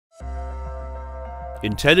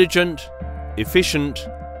Intelligent, efficient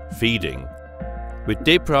feeding with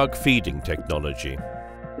DEPRAG feeding technology.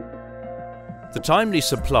 The timely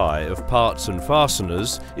supply of parts and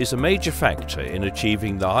fasteners is a major factor in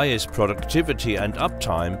achieving the highest productivity and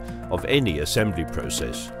uptime of any assembly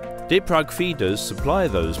process. DEPRAG feeders supply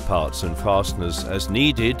those parts and fasteners as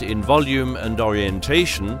needed in volume and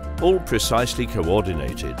orientation, all precisely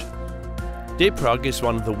coordinated. DEPRAG is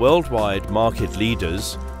one of the worldwide market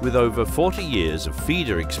leaders with over 40 years of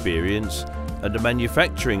feeder experience and a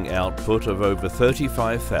manufacturing output of over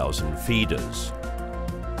 35,000 feeders.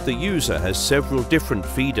 The user has several different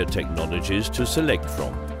feeder technologies to select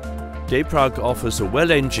from. DEPRAG offers a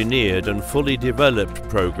well-engineered and fully developed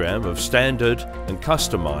program of standard and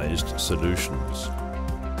customized solutions.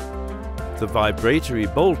 The vibratory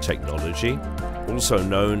bowl technology, also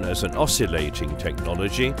known as an oscillating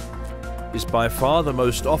technology, is by far the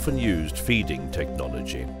most often used feeding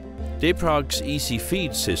technology. DEPRAG's Easy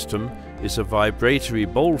Feed system is a vibratory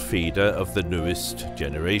bowl feeder of the newest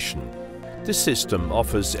generation. This system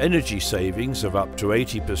offers energy savings of up to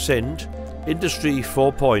 80%, Industry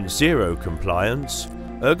 4.0 compliance,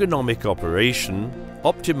 ergonomic operation,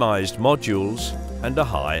 optimized modules, and a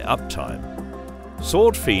high uptime.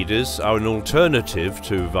 Sword feeders are an alternative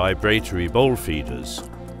to vibratory bowl feeders.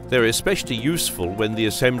 They're especially useful when the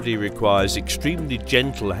assembly requires extremely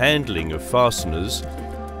gentle handling of fasteners,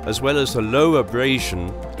 as well as a low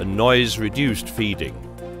abrasion and noise-reduced feeding.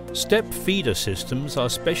 Step feeder systems are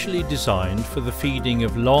specially designed for the feeding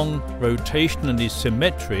of long, rotationally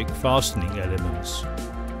symmetric fastening elements.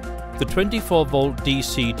 The 24-volt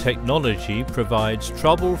DC technology provides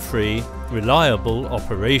trouble-free, reliable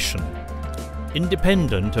operation,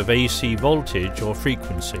 independent of AC voltage or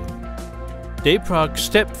frequency. DEPRAG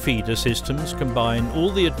step feeder systems combine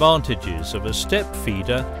all the advantages of a step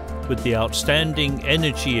feeder with the outstanding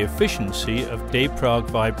energy efficiency of DEPRAG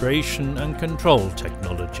vibration and control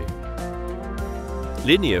technology.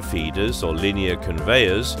 Linear feeders or linear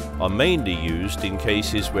conveyors are mainly used in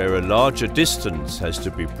cases where a larger distance has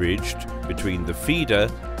to be bridged between the feeder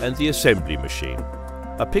and the assembly machine.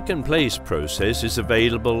 A pick-and-place process is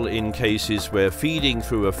available in cases where feeding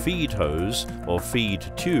through a feed hose or feed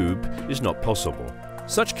tube is not possible.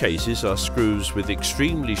 Such cases are screws with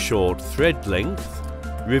extremely short thread length,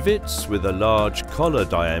 rivets with a large collar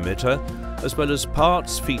diameter, as well as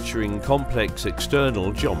parts featuring complex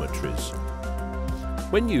external geometries.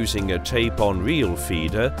 When using a tape-on-reel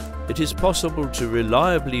feeder, it is possible to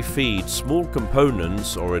reliably feed small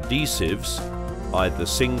components or adhesives, either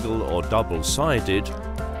single or double-sided,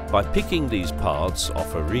 by picking these parts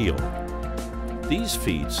off a reel. These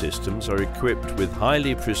feed systems are equipped with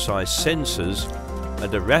highly precise sensors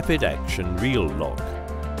and a rapid-action reel lock.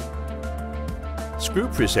 Screw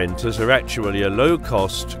presenters are actually a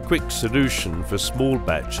low-cost, quick solution for small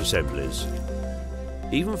batch assemblies.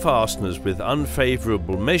 Even fasteners with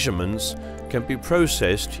unfavorable measurements can be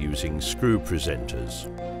processed using screw presenters.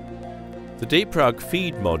 The DEPRAG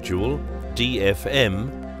feed module,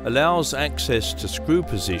 DFM, allows access to screw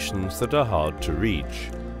positions that are hard to reach,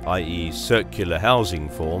 i.e. circular housing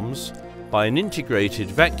forms, by an integrated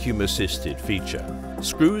vacuum-assisted feature.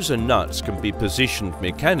 Screws and nuts can be positioned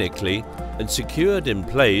mechanically and secured in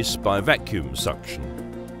place by vacuum suction.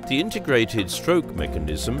 The integrated stroke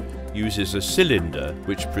mechanism uses a cylinder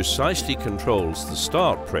which precisely controls the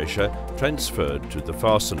start pressure transferred to the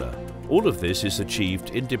fastener. All of this is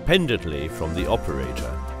achieved independently from the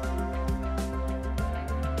operator.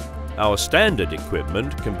 Our standard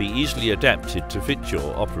equipment can be easily adapted to fit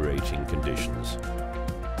your operating conditions.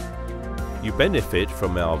 You benefit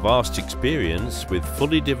from our vast experience with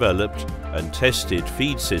fully developed and tested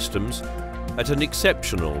feed systems at an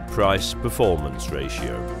exceptional price-performance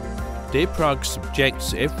ratio. DEPRAG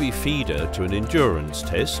subjects every feeder to an endurance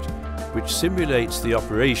test, which simulates the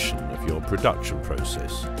operation of your production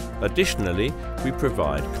process. Additionally, we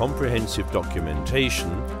provide comprehensive documentation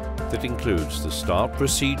that includes the start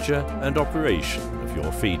procedure and operation of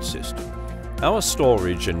your feed system. Our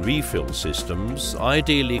storage and refill systems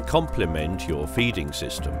ideally complement your feeding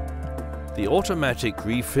system. The automatic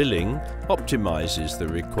refilling optimizes the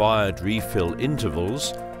required refill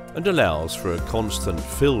intervals and allows for a constant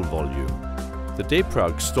fill volume. The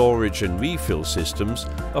DEPRAG storage and refill systems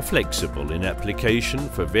are flexible in application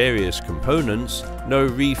for various components, no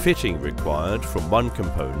refitting required from one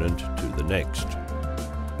component to the next.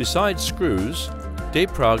 Besides screws,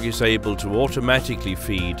 DEPRAG is able to automatically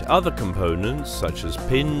feed other components such as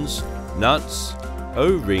pins, nuts,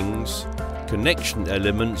 O-rings, connection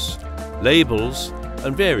elements, labels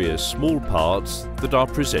and various small parts that are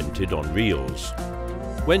presented on reels.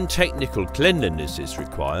 When technical cleanliness is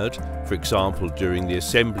required, for example during the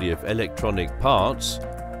assembly of electronic parts,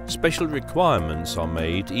 special requirements are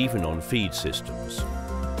made even on feed systems.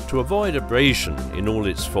 To avoid abrasion in all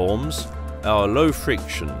its forms, our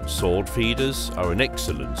low-friction sword feeders are an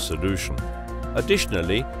excellent solution.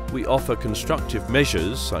 Additionally, we offer constructive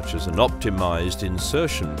measures such as an optimized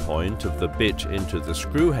insertion point of the bit into the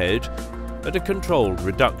screw head and a controlled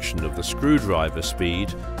reduction of the screwdriver speed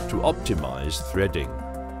to optimize threading.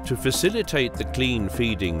 To facilitate the clean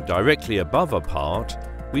feeding directly above a part,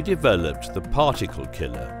 we developed the particle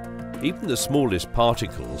killer. Even the smallest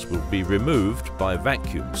particles will be removed by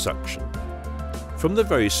vacuum suction. From the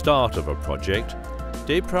very start of a project,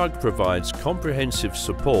 DEPRAG provides comprehensive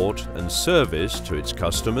support and service to its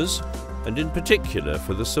customers, and in particular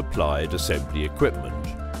for the supplied assembly equipment.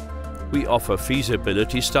 We offer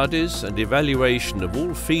feasibility studies and evaluation of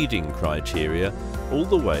all feeding criteria all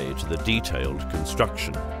the way to the detailed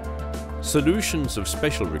construction. Solutions of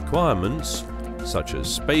special requirements, such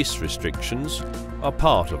as space restrictions, are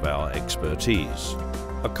part of our expertise.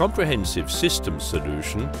 A comprehensive system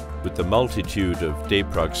solution with the multitude of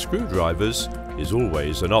DEPRAG screwdrivers is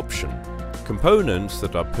always an option. Components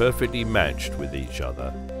that are perfectly matched with each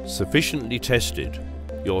other, sufficiently tested,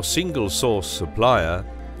 your single source supplier,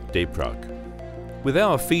 DEPRAG. With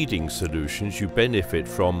our feeding solutions you benefit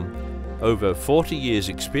from over 40 years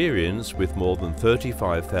experience with more than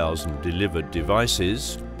 35,000 delivered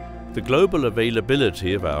devices, the global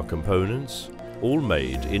availability of our components, all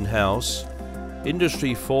made in-house,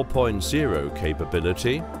 Industry 4.0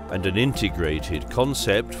 capability and an integrated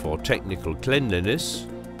concept for technical cleanliness,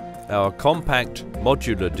 our compact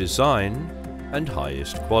modular design and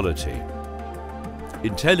highest quality.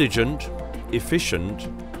 Intelligent, efficient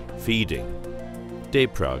feeding.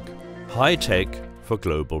 DEPRAG, high tech for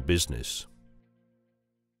global business.